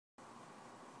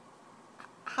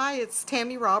Hi, it's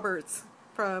Tami Roberts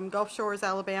from Gulf Shores,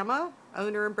 Alabama,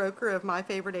 owner and broker of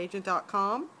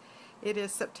MyFavoriteAgent.com. It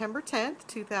is September 10th,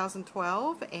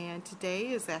 2012, and today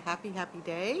is a happy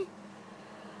day.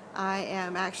 I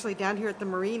am actually down here at the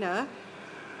marina.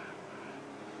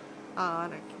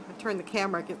 I turn the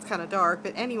camera, it gets kind of dark,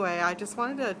 but anyway, I just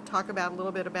wanted to talk about a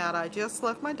little bit about I just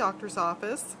left my doctor's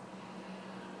office,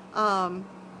 and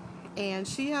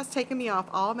she has taken me off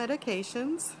all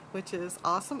medications, which is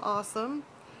awesome.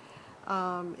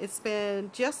 It's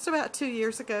been just about 2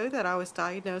 years ago that I was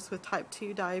diagnosed with type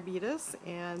 2 diabetes,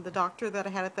 and the doctor that I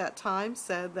had at that time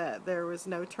said that there was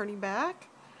no turning back.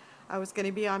 I was going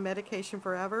to be on medication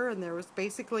forever, and there was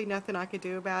basically nothing I could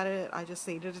do about it. I just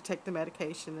needed to take the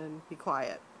medication and be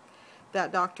quiet.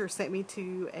 That doctor sent me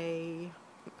to a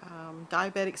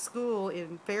diabetic school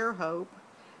in Fairhope,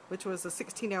 which was a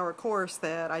 16-hour course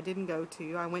that I didn't go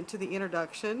to. I went to the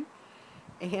introduction,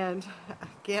 and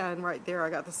again, right there,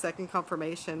 I got the second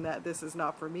confirmation that this is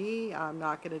not for me. I'm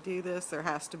not going to do this. There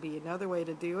has to be another way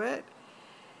to do it.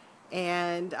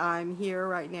 And I'm here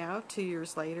right now, 2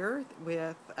 years later,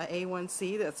 with a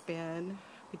A1C that's been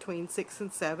between 6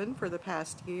 and 7 for the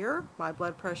past year. My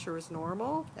blood pressure is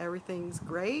normal. Everything's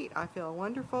great. I feel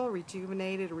wonderful,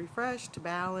 rejuvenated, refreshed,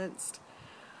 balanced.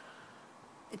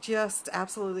 Just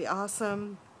absolutely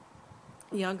awesome.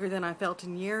 Younger than I felt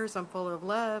in years. I'm full of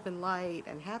love and light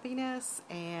and happiness,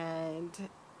 and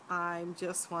I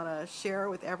just want to share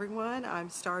with everyone. I'm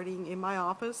starting in my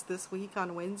office this week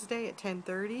on Wednesday at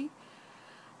 10:30.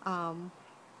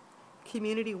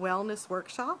 Community wellness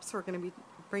workshops. We're going to be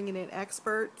bringing in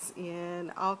experts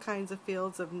in all kinds of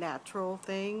fields of natural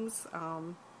things.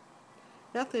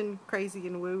 Nothing crazy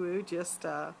and woo-woo, just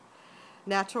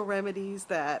natural remedies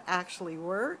that actually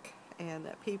work, and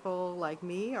that people like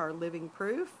me are living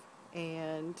proof.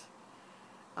 And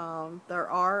there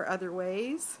are other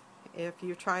ways if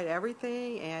you've tried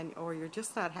everything or you're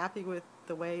just not happy with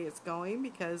the way it's going,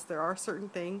 because there are certain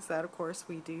things that of course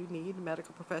we do need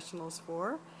medical professionals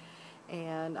for,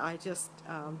 and I just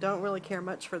don't really care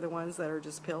much for the ones that are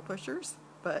just pill pushers.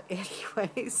 But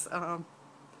anyways, that's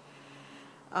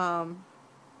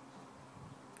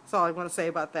all I want to say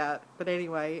about that. But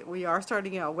anyway, we are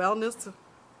starting out wellness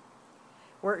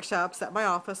workshops at my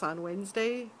office on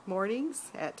Wednesday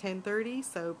mornings at 10:30,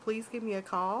 so please give me a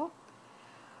call,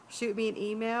 shoot me an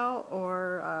email,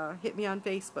 or hit me on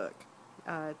Facebook,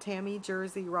 Tami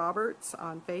Jersey Roberts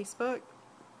on Facebook,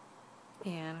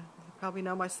 and you probably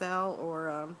know my cell,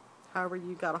 or however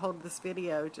you got a hold of this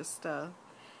video, just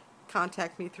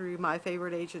contact me through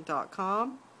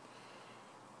MyFavoriteAgent.com.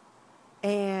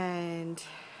 And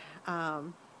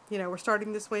you know, we're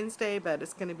starting this Wednesday, but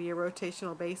it's going to be a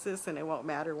rotational basis, and it won't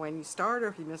matter when you start or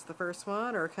if you miss the first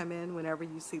one, or come in whenever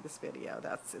you see this video.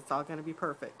 It's all going to be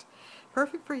perfect.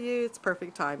 Perfect for you. It's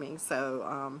perfect timing.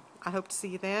 So I hope to see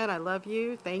you then. I love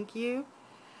you. Thank you.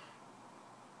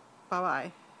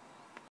 Bye-bye.